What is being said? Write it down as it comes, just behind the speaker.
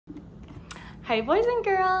Hi boys and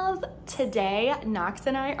girls. Today, Knox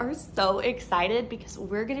and I are so excited because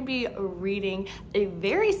we're gonna be reading a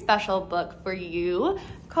very special book for you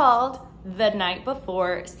called The Night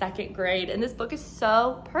Before Second Grade. And this book is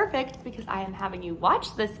so perfect because I am having you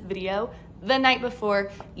watch this video the night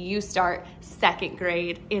before you start second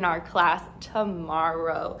grade in our class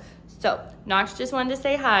tomorrow. So Knox just wanted to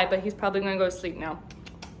say hi, but he's probably gonna go to sleep now.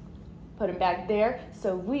 Put him back there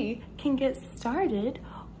so we can get started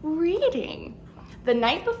reading. The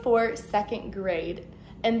Night Before Second Grade,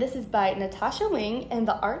 and this is by Natasha and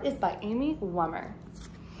the art is by Amy Wummer.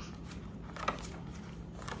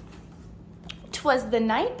 'Twas the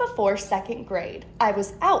night before second grade. I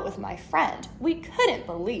was out with my friend. We couldn't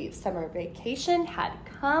believe summer vacation had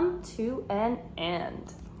come to an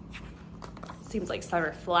end. Seems like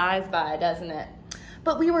summer flies by, doesn't it?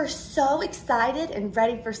 But we were so excited and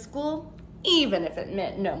ready for school, even if it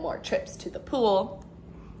meant no more trips to the pool.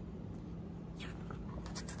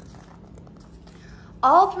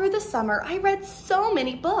 All through the summer, I read so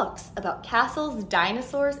many books about castles,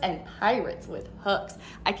 dinosaurs, and pirates with hooks.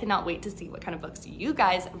 I cannot wait to see what kind of books you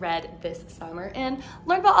guys read this summer and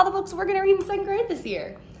learn about all the books we're gonna read in second grade this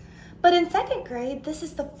year. But in second grade, this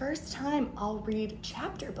is the first time I'll read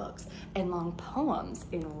chapter books and long poems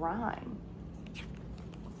in rhyme.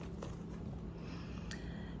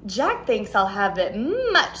 Jack thinks I'll have it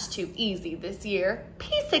much too easy this year.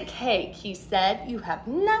 Piece of cake, he said, you have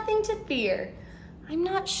nothing to fear. I'm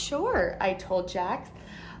not sure, I told Jack.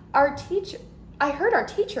 I heard our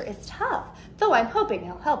teacher is tough, though I'm hoping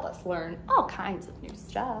he'll help us learn all kinds of new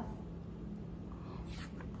stuff.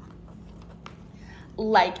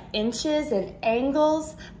 Like inches and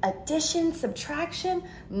angles, addition, subtraction,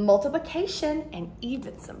 multiplication, and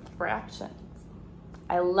even some fractions.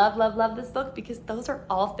 I love, love, love this book because those are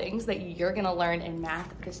all things that you're gonna learn in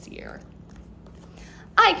math this year.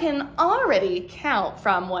 I can already count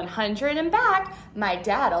from 100 and back. My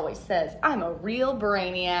dad always says I'm a real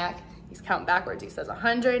brainiac. He's counting backwards. He says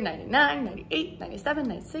 100, 99, 98, 97,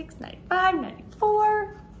 96, 95,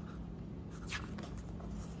 94.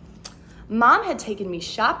 Mom had taken me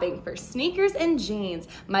shopping for sneakers and jeans.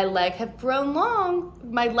 My legs have grown long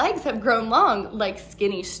like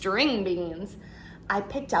skinny string beans. I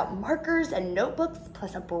picked out markers and notebooks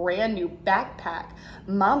plus a brand new backpack.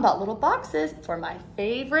 Mom bought little boxes for my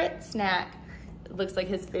favorite snack. It looks like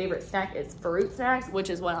his favorite snack is fruit snacks, which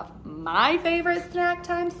is one of my favorite snack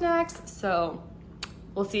time snacks. So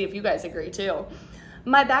we'll see if you guys agree too.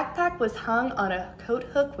 My backpack was hung on a coat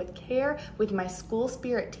hook with care with my school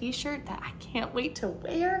spirit t-shirt that I can't wait to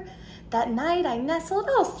wear. That night I nestled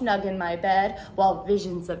all snug in my bed while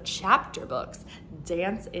visions of chapter books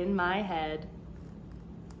dance in my head.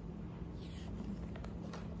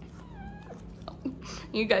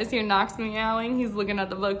 You guys hear Knox meowing? He's looking at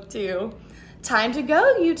the book too. Time to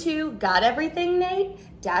go, you two. Got everything,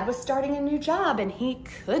 Nate? Dad was starting a new job and he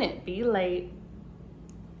couldn't be late.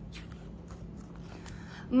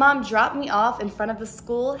 Mom dropped me off in front of the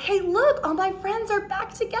school. Hey, look, all my friends are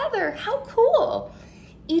back together. How cool.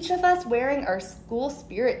 Each of us wearing our school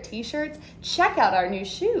spirit t-shirts. Check out our new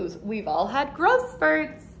shoes. We've all had growth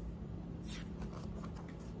spurts.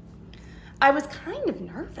 I was kind of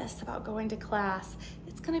nervous about going to class.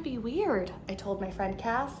 It's gonna be weird, I told my friend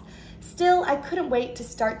Cass. Still, I couldn't wait to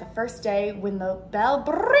start the first day when the bell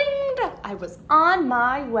bringed. I was on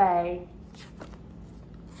my way.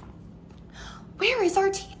 Where is our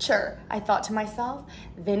teacher? I thought to myself.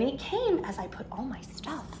 Then he came as I put all my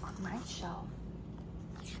stuff on my shelf.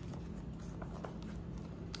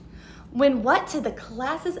 When what to the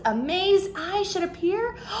class's amazed eye should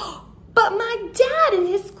appear, but my dad in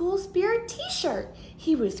his school spirit t-shirt.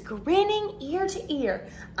 He was grinning ear to ear.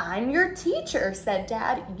 I'm your teacher, said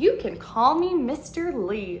Dad. You can call me Mr.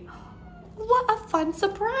 Lee. What a fun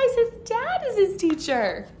surprise, his dad is his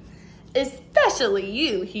teacher. Especially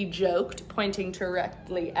you, he joked, pointing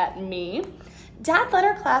directly at me. Dad let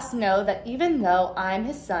our class know that even though I'm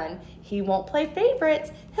his son, he won't play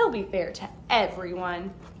favorites. He'll be fair to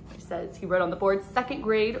everyone. Says he wrote on the board second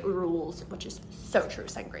grade rules, which is so true.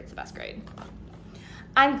 Second grade's the best grade.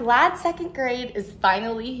 I'm glad second grade is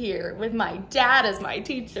finally here with my dad as my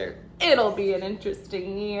teacher. It'll be an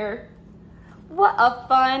interesting year. What a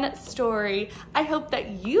fun story. I hope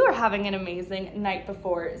that you are having an amazing night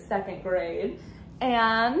before second grade.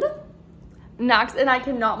 And Knox and I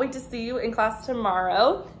cannot wait to see you in class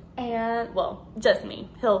tomorrow. And well, just me.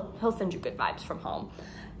 He'll send you good vibes from home.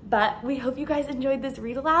 But we hope you guys enjoyed this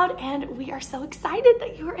read aloud and we are so excited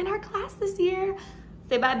that you are in our class this year.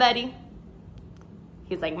 Say bye, buddy.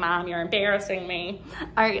 He's like, Mom, you're embarrassing me.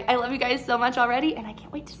 All right, I love you guys so much already and I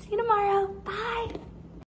can't wait to see you tomorrow. Bye.